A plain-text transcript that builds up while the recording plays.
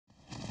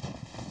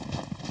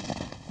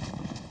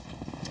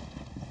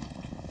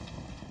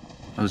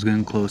I was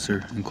getting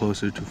closer and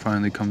closer to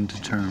finally coming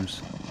to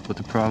terms, but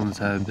the problems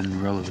had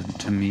been relevant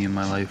to me in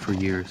my life for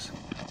years.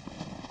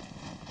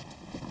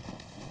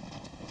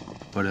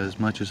 But as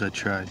much as I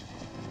tried,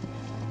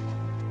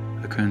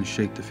 I couldn't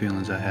shake the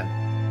feelings I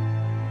had.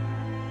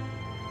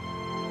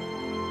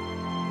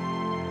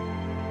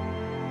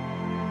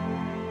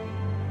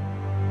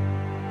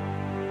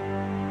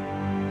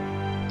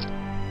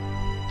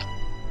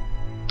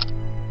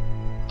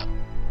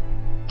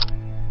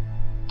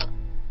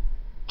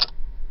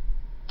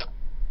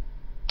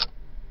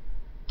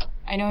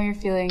 I know you're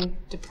feeling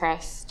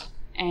depressed,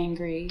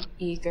 angry,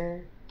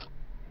 eager.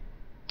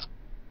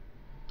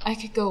 I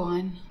could go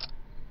on.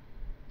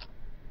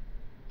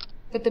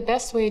 But the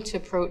best way to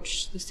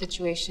approach the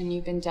situation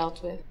you've been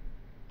dealt with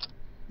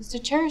is to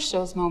cherish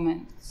those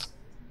moments.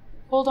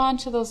 Hold on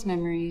to those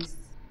memories.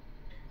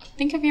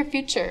 Think of your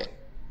future,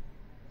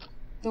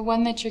 the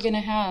one that you're gonna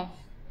have.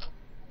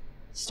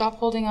 Stop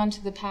holding on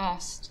to the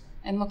past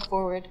and look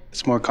forward.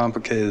 It's more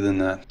complicated than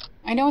that.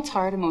 I know it's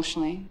hard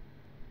emotionally,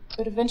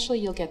 but eventually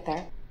you'll get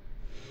there.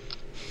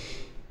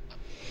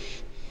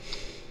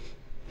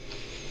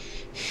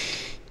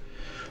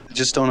 I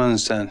just don't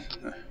understand,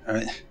 all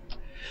right?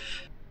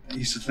 I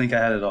used to think I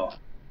had it all.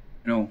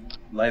 You know,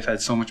 life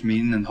had so much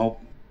meaning and hope.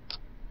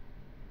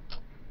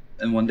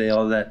 And one day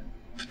all that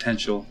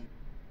potential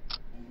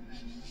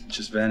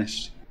just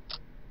vanished.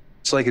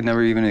 It's like it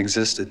never even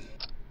existed.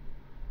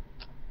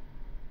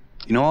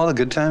 You know all the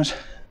good times?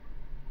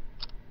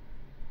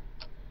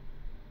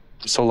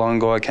 So long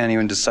ago I can't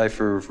even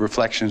decipher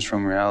reflections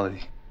from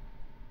reality.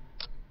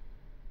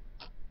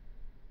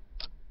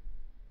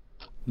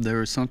 There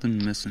was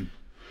something missing.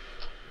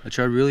 I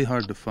tried really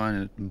hard to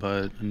find it,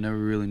 but I never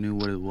really knew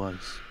what it was.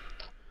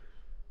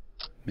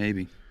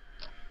 Maybe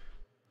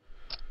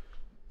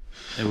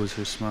it was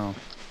her smile,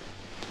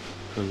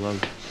 her love.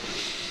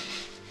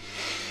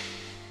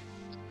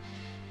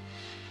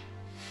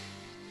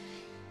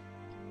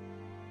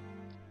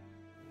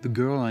 The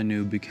girl I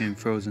knew became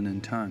frozen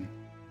in time,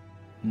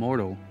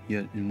 mortal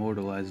yet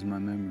immortalizes my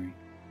memory,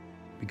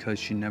 because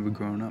she'd never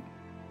grown up.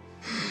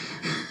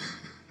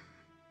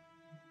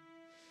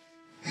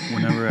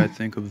 Whenever I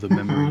think of the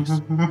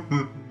memories,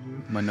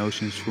 my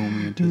notions fool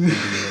me into thinking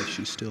that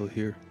she's still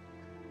here.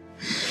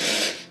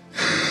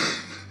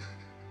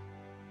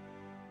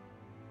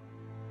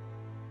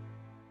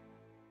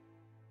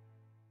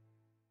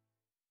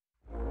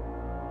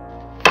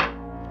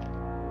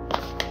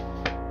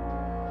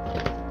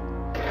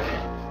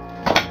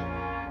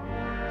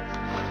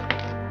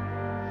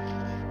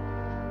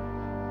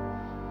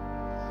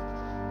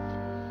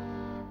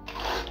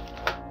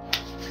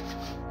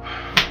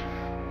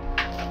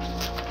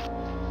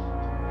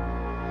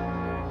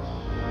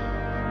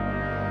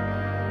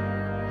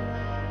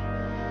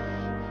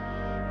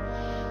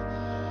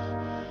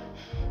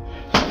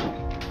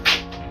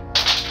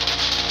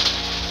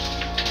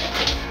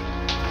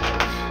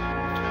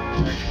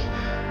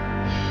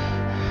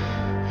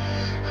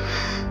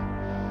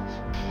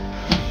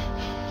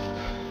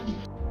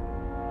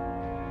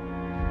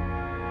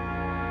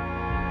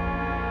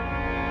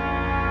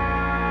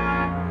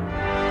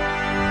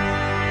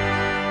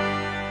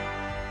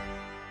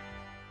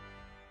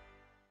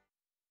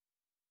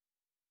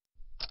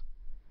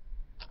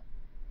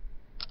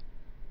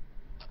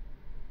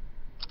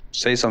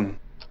 Say something.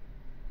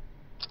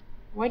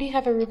 Why do you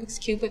have a Rubik's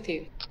Cube with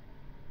you?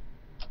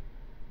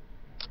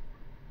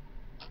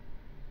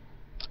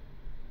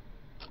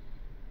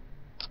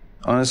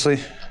 Honestly,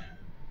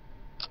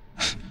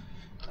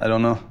 I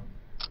don't know.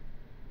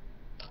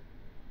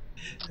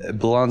 It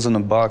belongs in a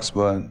box,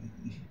 but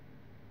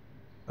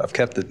I've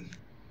kept it.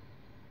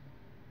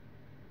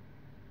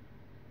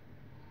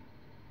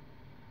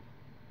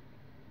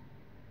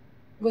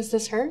 Was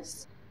this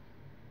hers?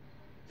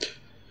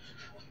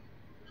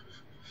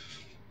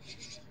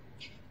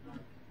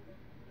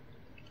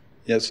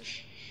 Yes.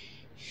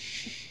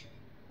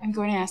 I'm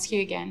going to ask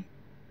you again.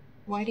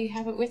 Why do you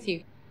have it with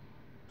you?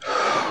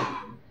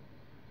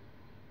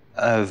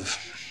 I've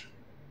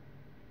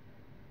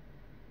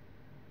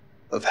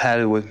had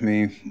it with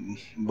me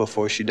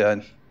before she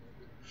died.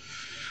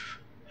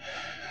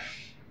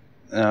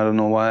 And I don't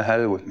know why I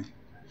had it with me.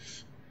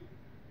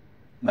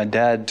 My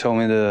dad told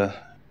me to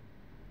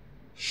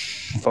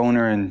phone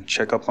her and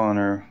check up on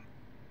her,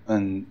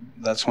 and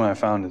that's when I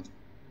found it.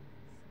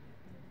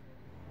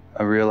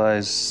 I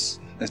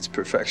realized its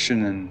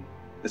perfection and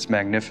it's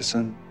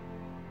magnificent.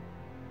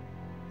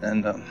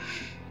 And then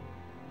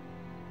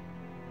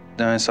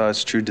I saw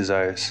its true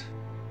desires,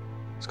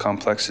 its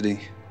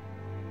complexity,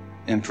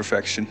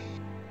 imperfection,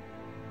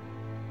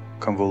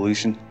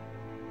 convolution.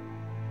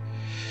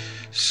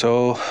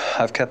 So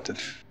I've kept it.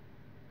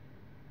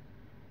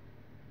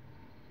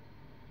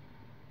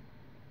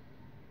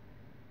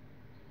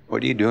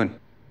 What are you doing?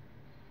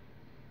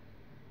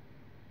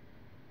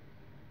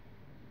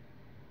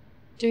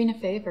 Doing a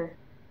favor.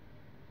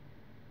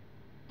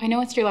 I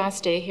know it's your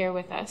last day here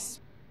with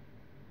us,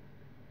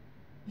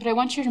 but I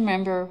want you to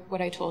remember what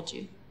I told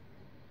you.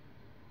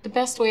 The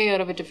best way out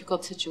of a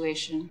difficult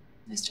situation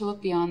is to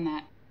look beyond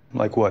that.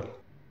 Like what?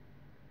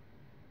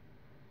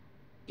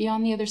 Be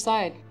on the other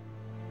side.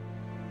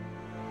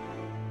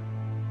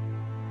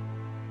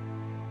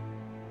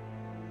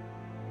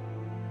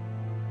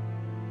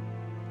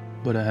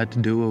 But I had to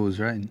do what was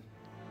right.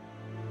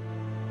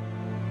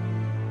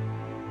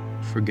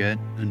 Forget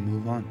and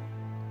move on.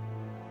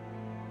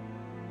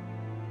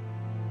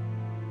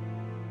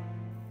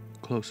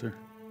 Closer.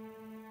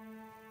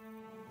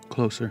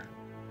 Closer.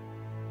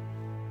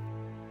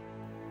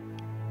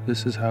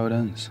 This is how it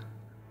ends.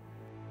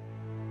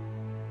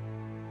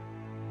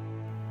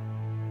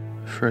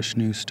 Fresh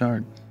new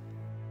start.